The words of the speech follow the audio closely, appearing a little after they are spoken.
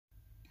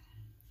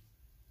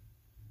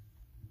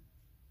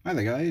Hi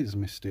there guys,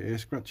 Mr. A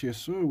Scratch here.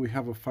 So we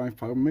have a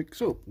 £5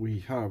 mix up. We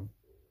have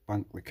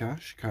Bank the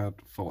Cash, card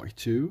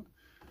 42,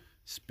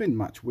 Spin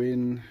Match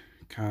Win,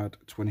 card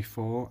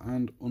 24,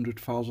 and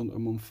 100,000 a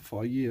month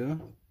for a year,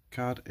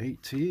 card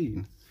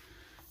 18. So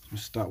we'll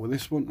start with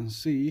this one and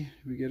see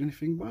if we get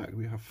anything back.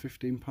 We have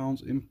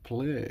 £15 in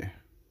play.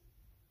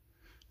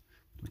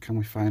 Can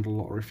we find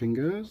lottery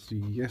fingers?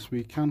 Yes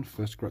we can.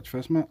 First scratch,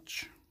 first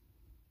match.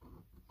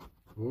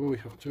 Oh, we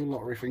have 2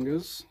 lottery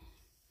fingers.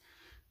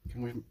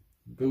 Can we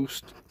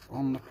boost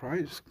on the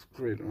price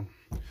grid?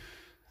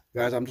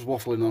 Guys, I'm just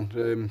waffling on.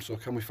 So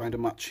can we find a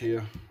match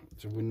here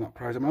to win that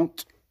prize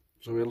amount?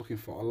 So we're looking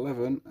for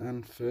 11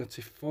 and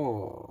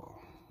 34.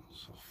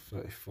 So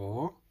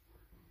 34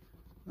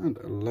 and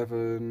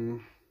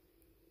 11,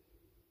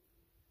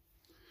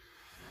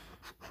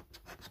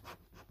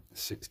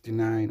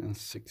 69 and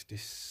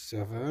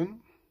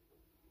 67,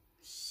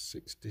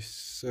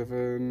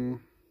 67.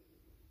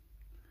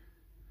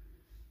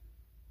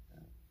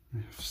 We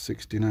have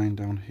 69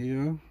 down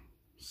here,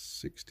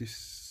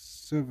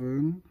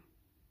 67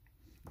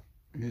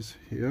 is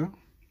here,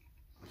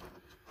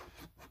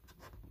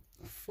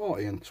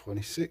 40 and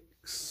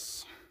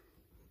 26,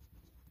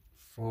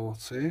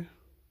 40,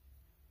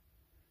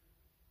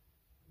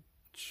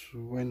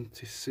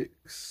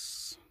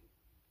 26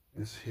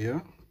 is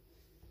here,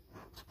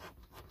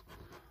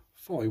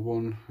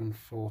 41 and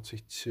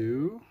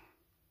 42,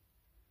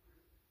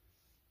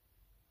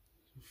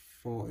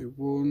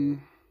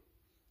 41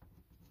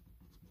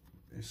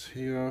 is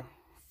here,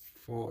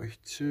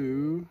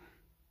 42,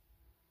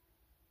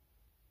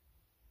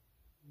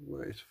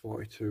 where is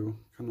 42?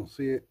 Cannot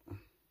see it.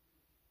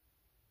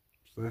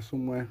 It's there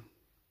somewhere.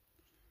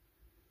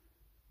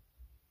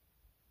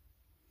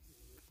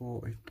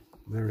 40,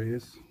 there it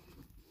is.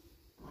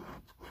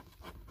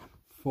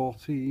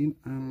 14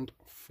 and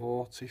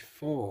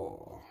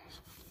 44.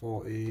 So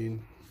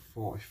 14,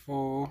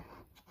 44,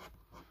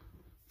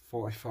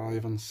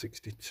 45 and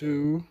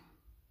 62.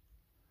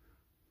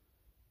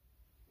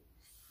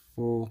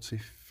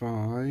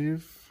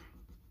 45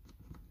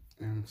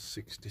 and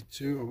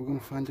 62. Are we going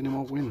to find any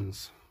more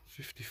wins?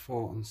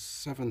 54 and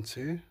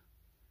 70.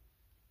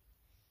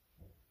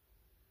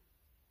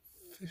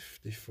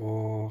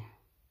 54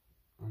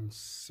 and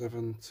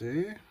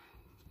 70.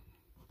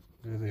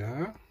 There they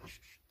are.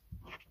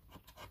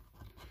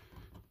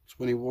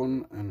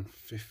 21 and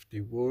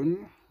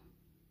 51.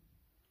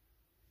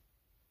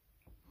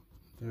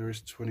 There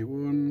is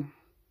 21.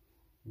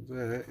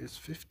 There is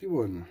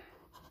 51.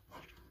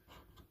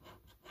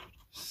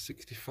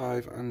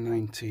 65 and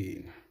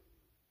 19.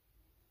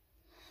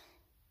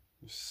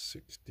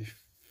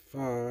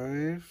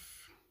 65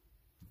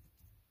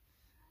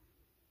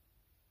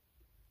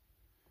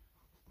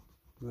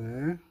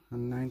 there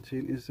and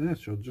 19 is there,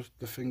 so just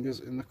the fingers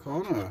in the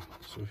corner.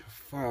 So we have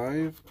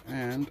 5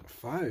 and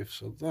 5,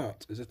 so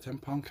that is a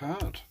 £10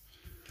 card.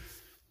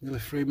 Nearly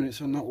 3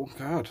 minutes on that one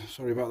card.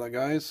 Sorry about that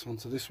guys. On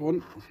to this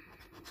one.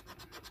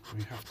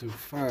 We have to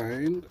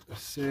find a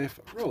safe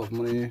roll of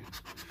money,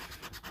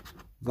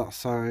 that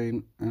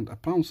sign and a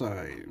pound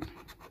sign,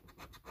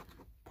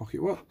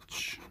 pocket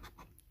watch,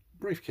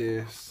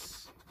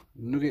 briefcase,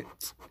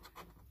 nugget,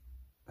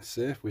 a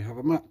safe. We have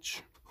a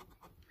match,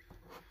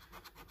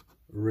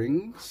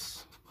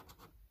 rings,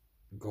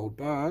 gold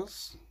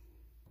bars,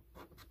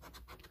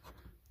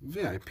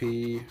 VIP,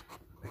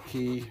 a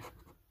key,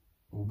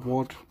 a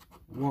wad,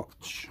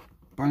 watch,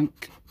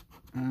 bank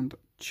and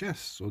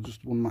chest. So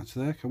just one match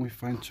there. Can we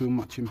find 2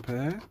 matching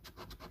pair?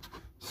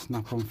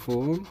 Snap on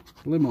phone,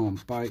 limo on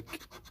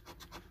bike,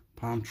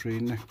 palm tree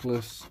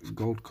necklace,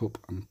 gold cup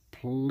and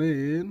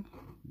plain.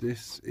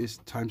 This is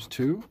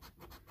 ×2.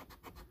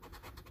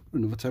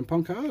 Another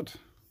 £10 card.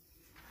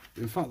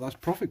 In fact, that's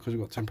profit because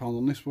we've got £10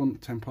 on this one,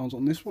 £10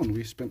 on this one.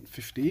 We spent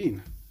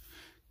 15.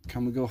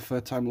 Can we go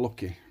third time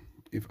lucky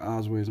if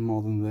ours weighs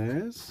more than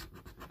theirs?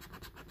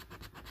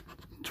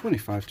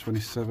 25,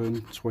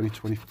 27, 20,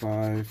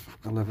 25,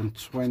 11,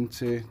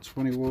 20,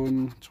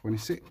 21,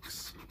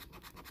 26,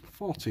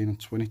 14 and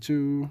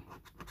 22,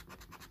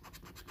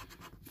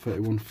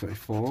 31,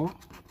 34,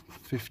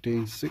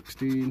 15,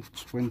 16,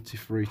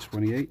 23,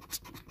 28,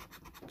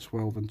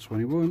 12 and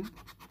 21,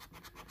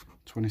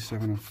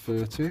 27 and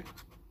 30,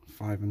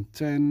 5 and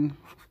 10,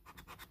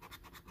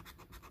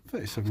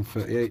 37,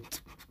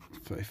 38,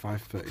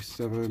 35,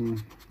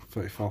 37,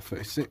 34,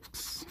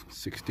 36,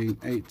 16,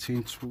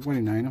 18,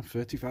 29 and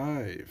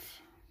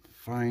 35.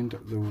 Find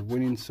the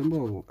winning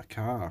symbol: a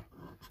car,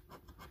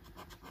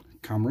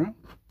 camera,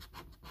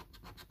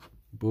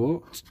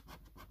 boat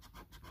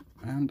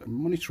and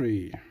money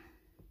tree.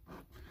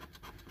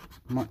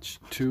 Match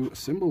 2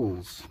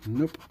 symbols.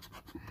 Nope,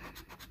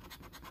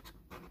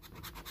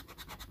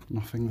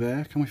 nothing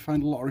there. Can we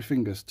find lottery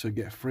fingers to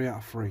get 3 out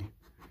of 3?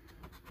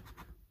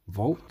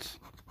 Vault,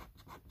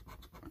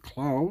 a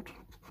cloud,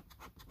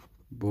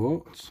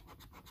 boat,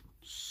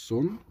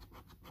 sun,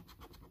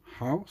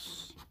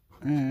 house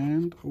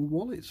and a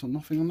wallet. So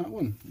nothing on that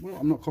one. Well,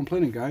 I'm not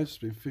complaining guys. It's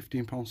been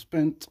 £15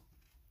 spent,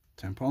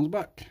 £10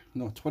 back.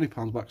 No,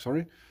 £20 back,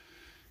 sorry.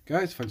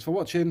 Guys, thanks for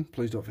watching.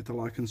 Please don't forget to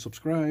like and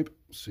subscribe.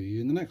 See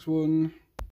you in the next one.